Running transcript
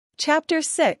Chapter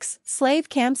 6, Slave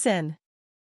Kamsin.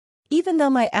 Even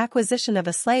though my acquisition of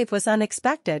a slave was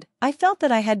unexpected, I felt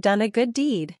that I had done a good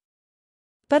deed.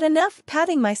 But enough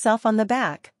patting myself on the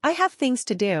back, I have things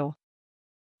to do.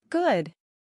 Good.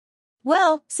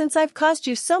 Well, since I've caused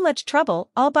you so much trouble,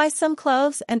 I'll buy some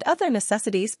clothes and other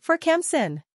necessities for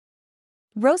Kamsin.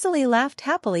 Rosalie laughed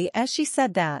happily as she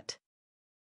said that.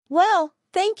 Well,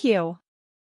 thank you.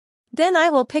 Then I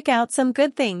will pick out some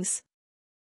good things.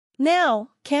 Now,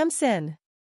 Kamsin.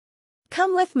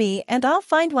 Come with me and I'll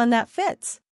find one that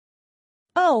fits.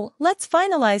 Oh, let's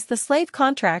finalize the slave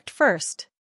contract first.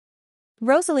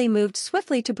 Rosalie moved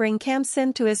swiftly to bring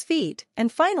Kamsin to his feet,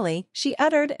 and finally, she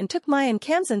uttered and took my and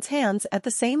Kamsin's hands at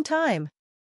the same time.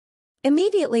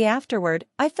 Immediately afterward,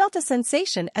 I felt a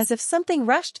sensation as if something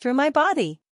rushed through my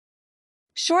body.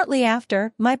 Shortly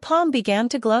after, my palm began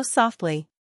to glow softly.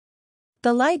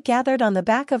 The light gathered on the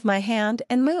back of my hand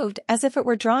and moved as if it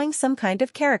were drawing some kind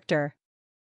of character.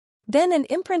 Then an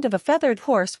imprint of a feathered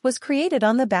horse was created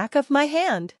on the back of my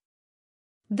hand.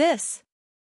 This.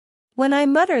 When I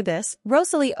mutter this,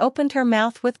 Rosalie opened her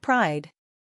mouth with pride.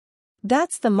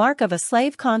 That's the mark of a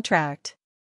slave contract.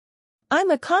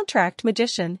 I'm a contract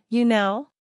magician, you know.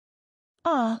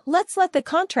 Let's let the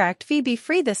contract fee be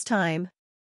free this time.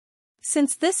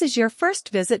 Since this is your first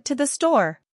visit to the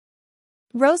store.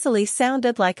 Rosalie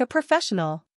sounded like a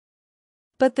professional.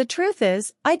 But the truth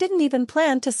is, I didn't even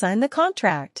plan to sign the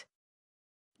contract.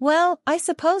 Well, I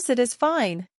suppose it is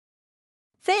fine.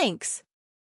 Thanks.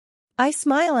 I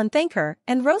smile and thank her,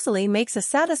 and Rosalie makes a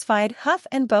satisfied huff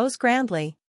and bows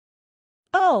grandly.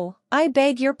 Oh, I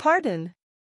beg your pardon.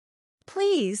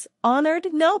 Please,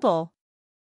 honored noble.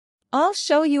 I'll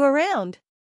show you around.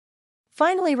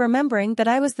 Finally remembering that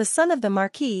I was the son of the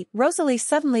Marquis, Rosalie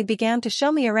suddenly began to show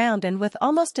me around and with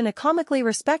almost in a comically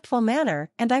respectful manner,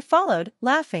 and I followed,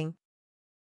 laughing.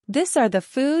 This are the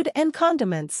food and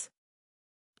condiments.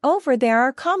 Over there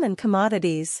are common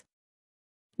commodities.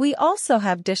 We also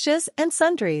have dishes and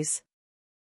sundries.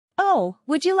 Oh,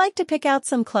 would you like to pick out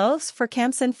some clothes for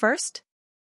Kamsin first?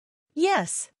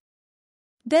 Yes.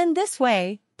 Then this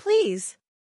way, please.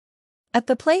 At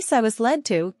the place I was led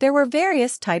to, there were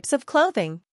various types of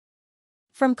clothing.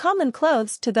 From common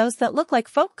clothes to those that look like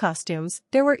folk costumes,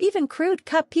 there were even crude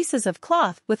cut pieces of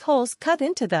cloth with holes cut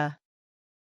into the.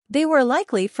 They were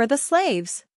likely for the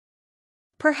slaves.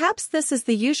 Perhaps this is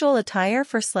the usual attire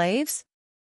for slaves?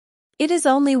 It is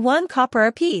only 1 copper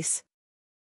apiece.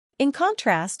 In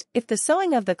contrast, if the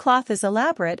sewing of the cloth is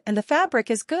elaborate and the fabric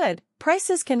is good,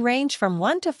 prices can range from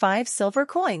 1 to 5 silver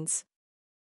coins.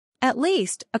 At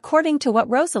least, according to what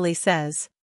Rosalie says.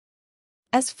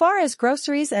 As far as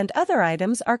groceries and other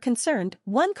items are concerned,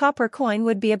 1 copper coin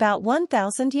would be about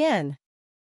 1,000 yen.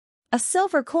 A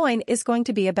silver coin is going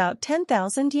to be about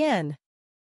 10,000 yen.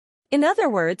 In other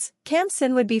words,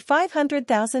 Kamsin would be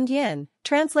 500,000 yen.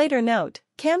 Translator note,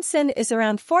 Kamsin is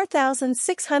around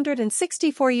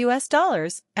 4,664 US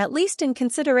dollars, at least in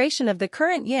consideration of the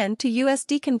current yen to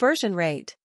USD conversion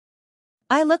rate.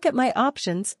 I look at my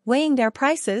options, weighing their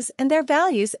prices and their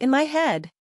values in my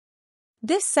head.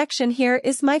 This section here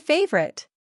is my favorite.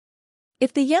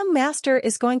 If the young master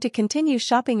is going to continue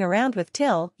shopping around with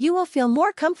Till, you will feel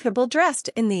more comfortable dressed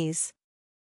in these.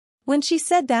 When she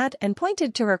said that and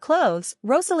pointed to her clothes,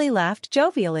 Rosalie laughed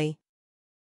jovially.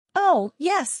 Oh,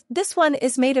 yes, this one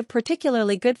is made of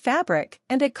particularly good fabric,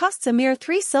 and it costs a mere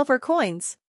 3 silver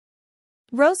coins.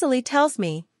 Rosalie tells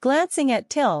me, glancing at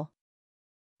Till.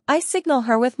 I signal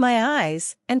her with my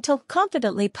eyes, and Till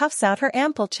confidently puffs out her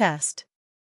ample chest.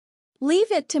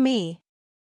 Leave it to me.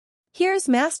 Here's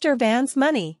Master Van's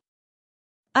money.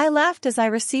 I laughed as I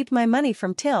received my money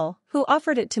from Till, who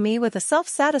offered it to me with a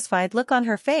self-satisfied look on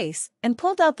her face, and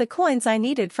pulled out the coins I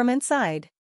needed from inside.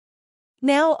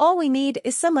 Now all we need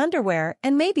is some underwear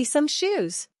and maybe some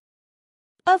shoes.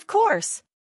 Of course.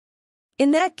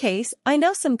 In that case, I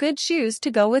know some good shoes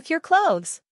to go with your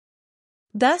clothes.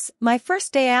 Thus, my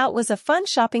first day out was a fun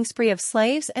shopping spree of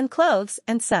slaves and clothes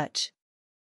and such.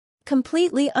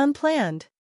 Completely unplanned.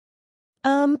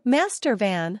 Master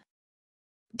Van.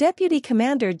 Deputy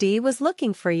Commander D was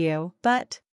looking for you,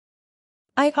 but...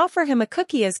 I offer him a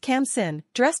cookie as Kamsin,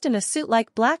 dressed in a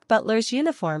suit-like black butler's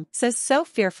uniform, says so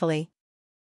fearfully.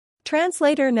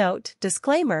 Translator note,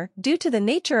 disclaimer, due to the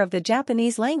nature of the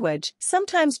Japanese language,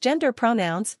 sometimes gender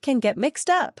pronouns can get mixed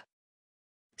up.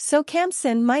 So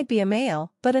Kamsin might be a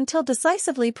male, but until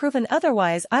decisively proven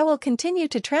otherwise I will continue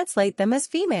to translate them as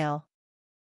female.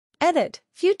 Edit,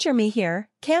 future me here,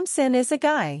 Kamsin is a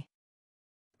guy.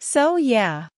 So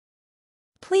yeah.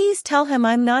 Please tell him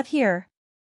I'm not here.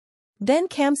 Then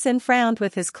Kamsin frowned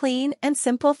with his clean and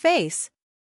simple face.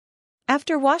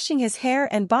 After washing his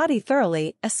hair and body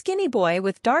thoroughly, a skinny boy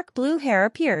with dark blue hair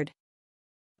appeared.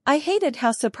 I hated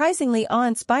how surprisingly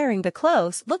awe-inspiring the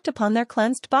clothes looked upon their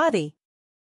cleansed body.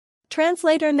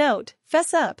 Translator note: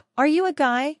 fess up, are you a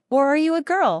guy, or are you a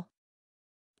girl?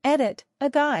 Edit: a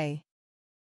guy.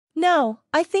 No,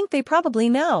 I think they probably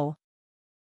know.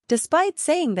 Despite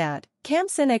saying that,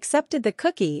 Kamsin accepted the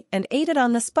cookie and ate it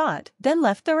on the spot, then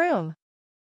left the room.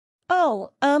 Oh,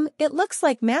 it looks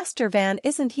like Master Van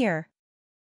isn't here.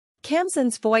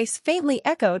 Kamsin's voice faintly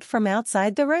echoed from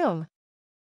outside the room.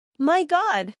 My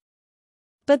God!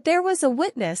 But there was a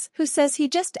witness who says he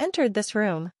just entered this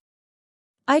room.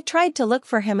 I tried to look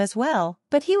for him as well,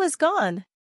 but he was gone.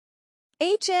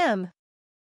 HM.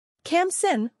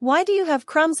 Kamsin, why do you have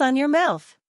crumbs on your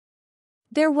mouth?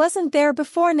 There wasn't there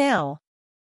before now.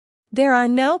 There are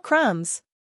no crumbs.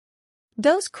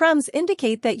 Those crumbs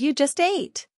indicate that you just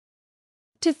ate.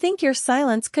 To think your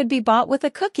silence could be bought with a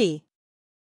cookie.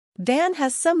 Van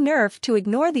has some nerve to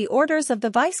ignore the orders of the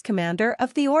vice commander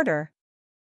of the order.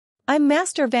 I'm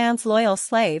Master Van's loyal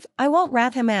slave, I won't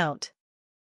rat him out.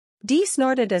 D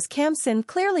snorted as Kamsin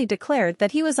clearly declared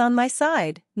that he was on my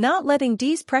side, not letting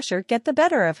D's pressure get the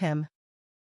better of him.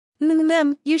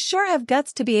 You sure have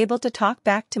guts to be able to talk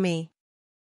back to me.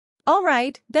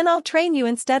 Alright, then I'll train you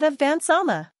instead of Van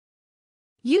Sama.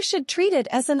 You should treat it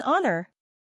as an honor.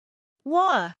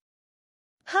 Wah.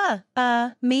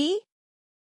 Me?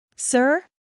 Sir?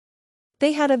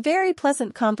 They had a very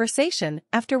pleasant conversation,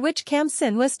 after which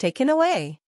Kamsin was taken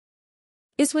away.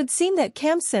 It would seem that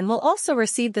Kamsin will also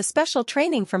receive the special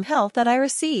training from health that I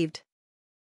received.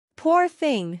 Poor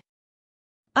thing.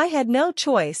 I had no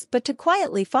choice but to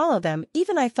quietly follow them,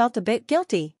 even I felt a bit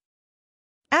guilty.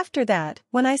 After that,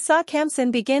 when I saw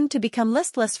Kamsin begin to become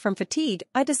listless from fatigue,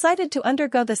 I decided to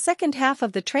undergo the second half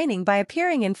of the training by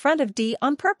appearing in front of D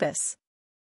on purpose.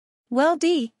 Well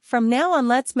D, from now on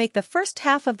let's make the first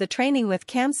half of the training with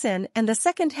Kamsin and the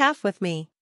second half with me.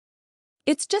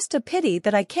 It's just a pity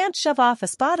that I can't shove off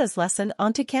Espada's lesson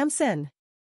onto Kamsin.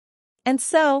 And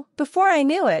so, before I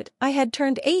knew it, I had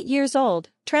turned 8 years old.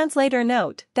 Translator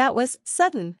note: that was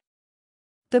sudden.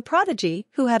 The prodigy,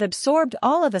 who had absorbed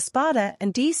all of Espada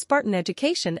and D's Spartan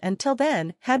education until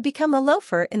then, had become a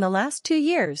loafer in the last 2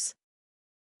 years.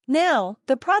 Now,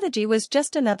 the prodigy was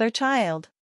just another child.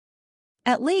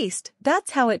 At least,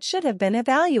 that's how it should have been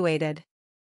evaluated.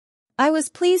 I was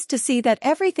pleased to see that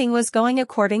everything was going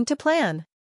according to plan.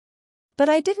 But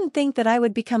I didn't think that I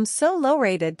would become so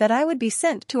low-rated that I would be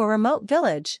sent to a remote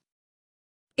village.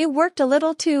 It worked a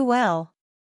little too well.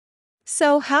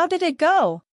 So how did it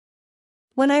go?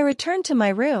 When I returned to my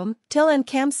room, Till and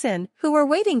Kamsin, who were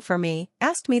waiting for me,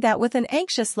 asked me that with an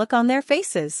anxious look on their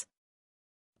faces.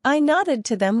 I nodded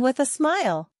to them with a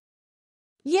smile.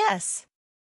 Yes.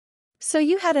 So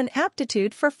you had an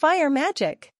aptitude for fire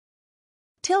magic.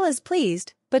 Till is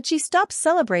pleased, but she stops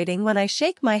celebrating when I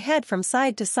shake my head from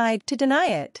side to side to deny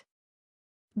it.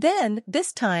 Then,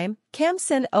 this time,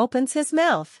 Kamsin opens his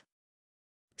mouth.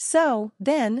 So,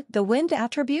 then, the wind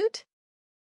attribute?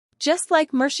 Just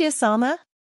like Murshia-sama?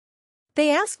 They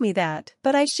ask me that,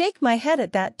 but I shake my head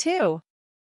at that too.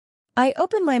 I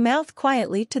open my mouth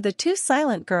quietly to the two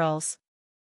silent girls.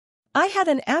 I had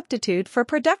an aptitude for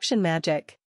production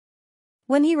magic.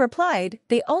 When he replied,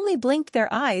 they only blinked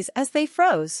their eyes as they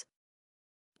froze.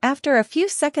 After a few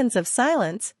seconds of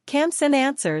silence, Kamsin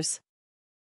answers.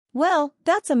 Well,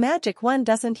 that's a magic one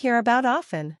doesn't hear about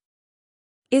often.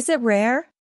 Is it rare?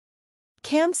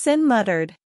 Kamsin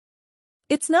muttered.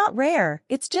 It's not rare,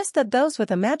 it's just that those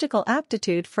with a magical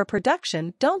aptitude for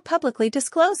production don't publicly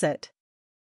disclose it.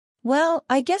 Well,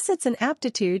 I guess it's an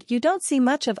aptitude you don't see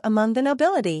much of among the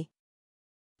nobility.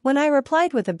 When I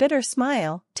replied with a bitter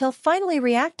smile, Till finally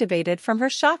reactivated from her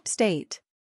shocked state.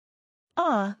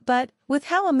 But, with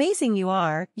how amazing you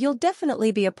are, you'll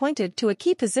definitely be appointed to a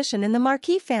key position in the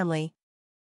Marquis family.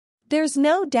 There's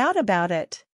no doubt about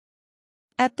it.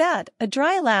 At that, a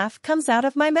dry laugh comes out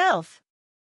of my mouth.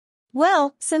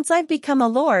 Well, since I've become a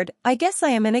lord, I guess I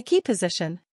am in a key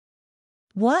position.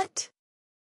 What?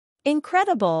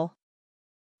 Incredible.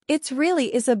 It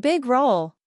really is a big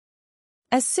role.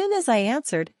 As soon as I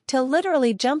answered, Till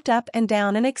literally jumped up and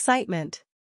down in excitement.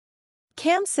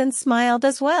 Kamsin smiled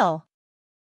as well.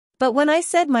 But when I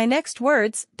said my next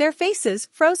words, their faces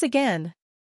froze again.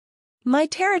 My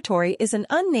territory is an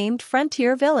unnamed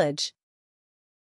frontier village.